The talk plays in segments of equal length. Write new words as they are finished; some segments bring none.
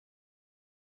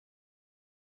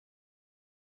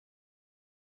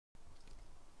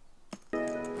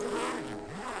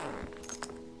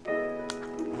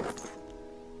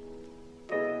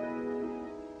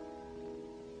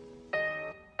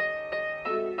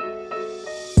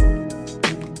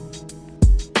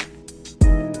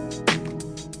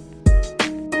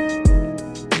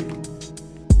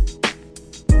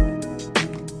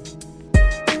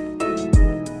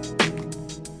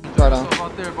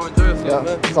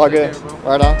out. It's all good.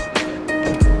 Right on.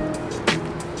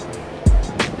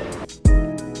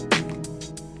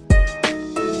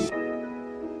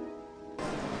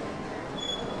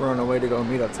 We're on our way to go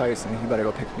meet up Tyson. He better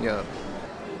go pick me up.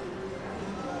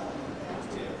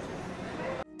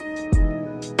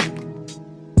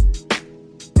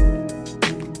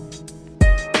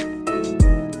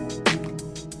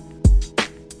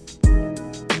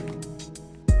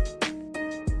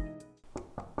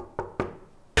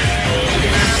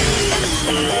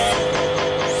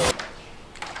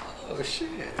 Oh shit,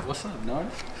 what's up,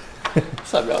 North?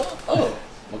 What's up, y'all? Oh,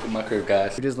 look at my crib,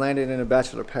 guys. We just landed in a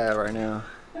bachelor pad right now.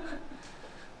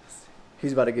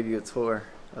 He's about to give you a tour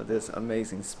of this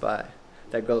amazing spot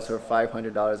that goes for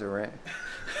 $500 a rent.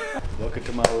 Welcome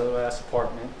to my little ass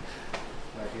apartment.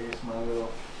 Right here's my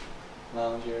little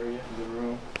lounge area, living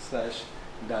room slash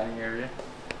dining area.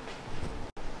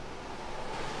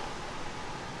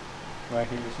 Right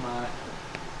here's my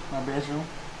bedroom.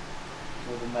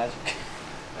 With the magic.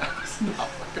 It's not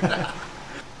fucking out.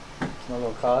 It's my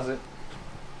little closet.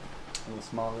 A little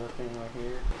small little thing right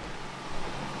here.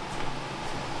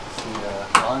 See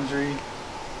laundry.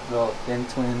 Little thin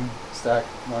twin stack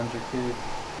laundry kit.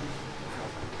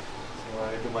 So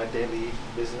I do my daily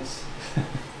business.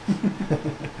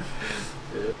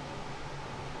 Yeah.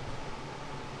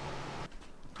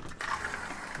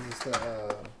 Is this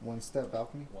the one-step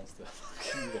balcony? One step.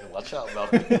 You gotta watch out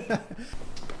about it.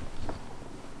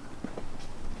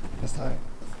 That's tight.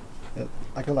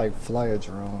 I could like fly a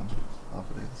drone off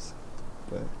of this,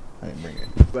 but I didn't bring it.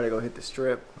 We gotta go hit the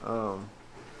strip.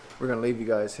 We're gonna leave you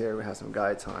guys here. We have some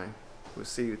guide time. We'll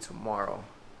see you tomorrow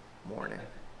morning.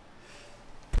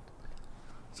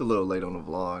 It's a little late on the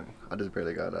vlog. I just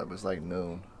barely got up. It's like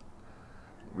noon.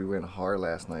 We went hard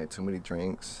last night. Too many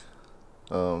drinks.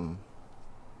 But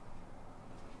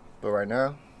right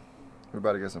now, we're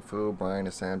about to get some food. Brian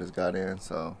and Sam just got in,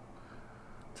 so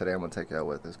today I'm gonna take y'all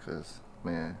with us because,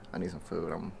 man, I need some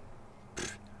food.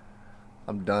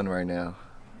 I'm done right now.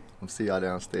 I'm see y'all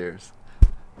downstairs.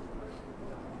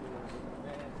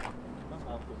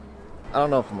 I don't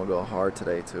know if I'm gonna go hard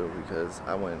today too because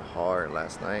I went hard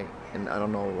last night and I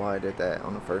don't know why I did that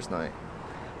on the first night,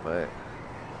 but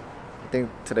I think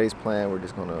today's plan we're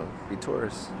just gonna be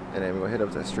tourists and then we're gonna hit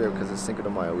up to the strip because it's Cinco de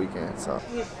Mayo weekend. So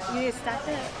you need to stack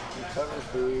it. cover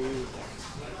food.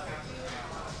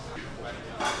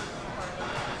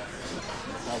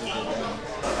 Probably go down,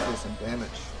 do some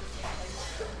damage.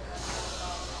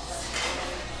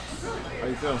 How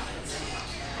you feel?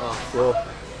 Oh, cool.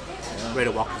 Yeah.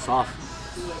 Ready to walk this off.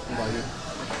 What about you?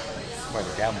 Ready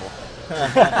to gamble.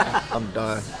 I'm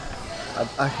done.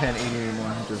 I can't eat anymore.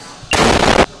 I'm just.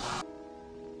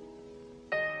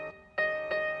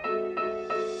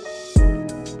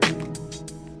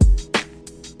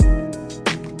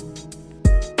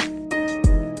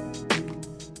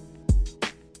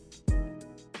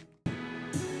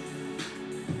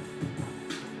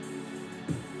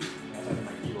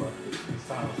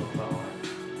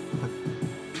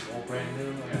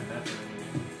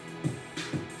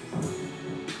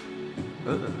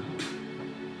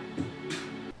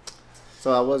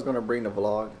 So I was gonna bring the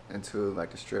vlog into like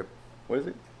the strip. What is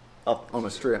it? Up on the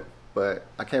strip, but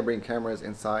I can't bring cameras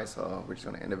inside, so we're just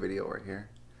gonna end the video right here.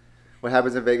 What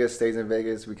happens in Vegas stays in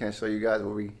Vegas. We can't show you guys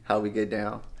how we get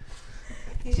down.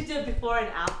 You should do it before and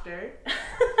after.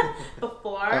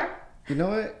 Before. You know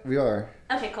what? We are.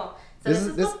 Okay, cool. So this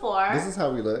is before. This is how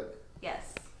we look.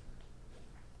 Yes.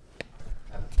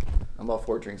 I'm about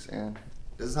 4 drinks in.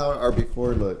 This is how our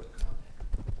before looked.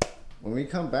 When we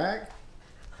come back,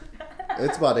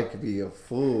 it's about to be a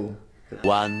fool.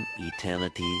 One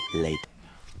eternity later.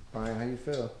 Brian, how you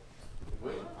feel?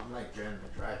 I'm like dreading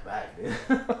the drive back, dude.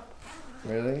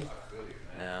 Really?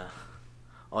 Yeah.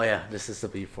 Oh yeah, this is the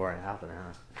before and after,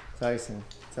 huh? Tyson,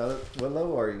 tell us, what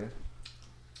level are you?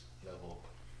 Level.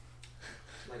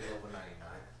 Like level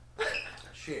 99.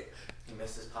 Shit. He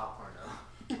missed his popcorn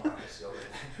though. Oh, I missed you over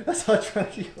there. That's how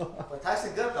drunk you are. But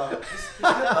Tyson good though. He's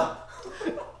good though.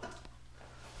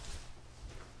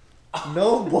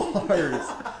 No bars.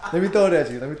 Let me throw it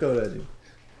at you. Let me throw it at you.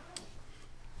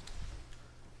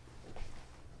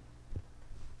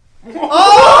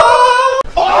 Oh!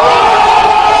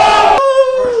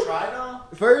 First try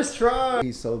though? First try.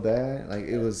 He's so bad. Like,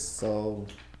 it was so...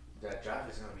 That drive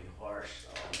is gonna be harsh, so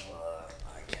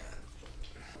I can't.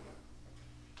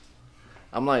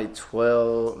 I'm like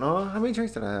 12. No, how many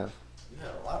drinks did I have? You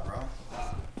had a lot, bro.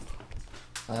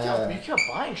 I You kept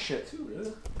buying shit too,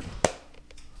 dude.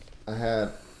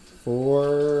 had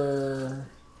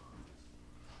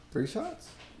 3 shots?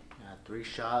 You had 3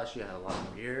 shots, you had a lot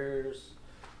of beers.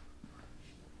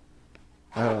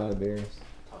 I had a lot of beers.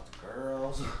 Talk to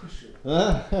girls. Shit.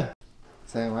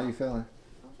 Sam, how you feeling?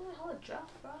 I'm feeling hella drunk,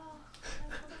 bro.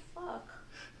 Like, what the fuck?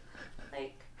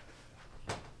 Like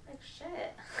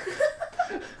shit.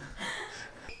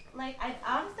 Like, I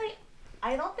honestly,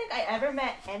 I don't think I ever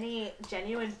met any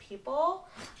genuine people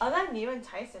other than you and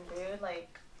Tyson, dude.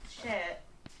 Like, shit.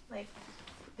 Like,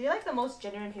 you're like the most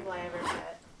genuine people I ever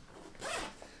met.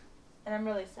 And I'm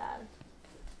really sad.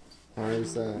 Why are you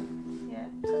sad? Yeah.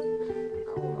 I don't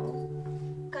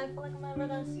know. 'Cause I feel like I'm never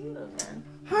gonna see you again.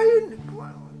 How you?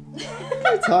 What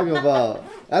are you talking about?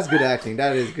 That's good acting.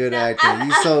 That is good acting.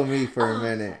 You sold me for a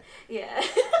minute. Yeah.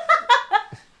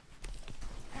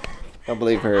 Don't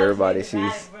believe her, everybody.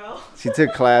 She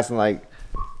took class in like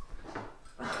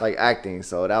acting,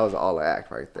 so that was all an act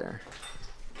right there.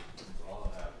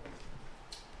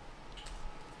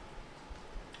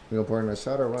 You gonna pour in a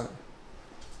shot or what?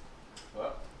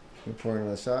 What? You pour in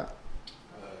a shot?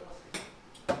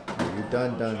 You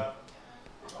done. Yeah.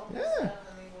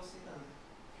 We'll see them.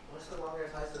 What's the longer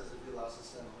Tyson if he lost his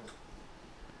son?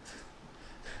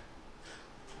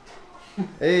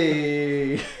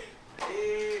 Hey.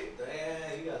 Hey,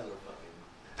 damn, you guys are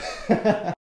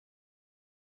fucking.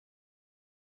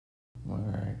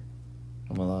 Alright.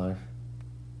 I'm alive.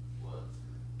 What?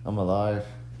 I'm alive.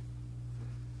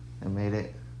 I made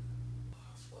it.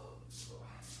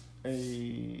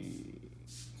 Hey.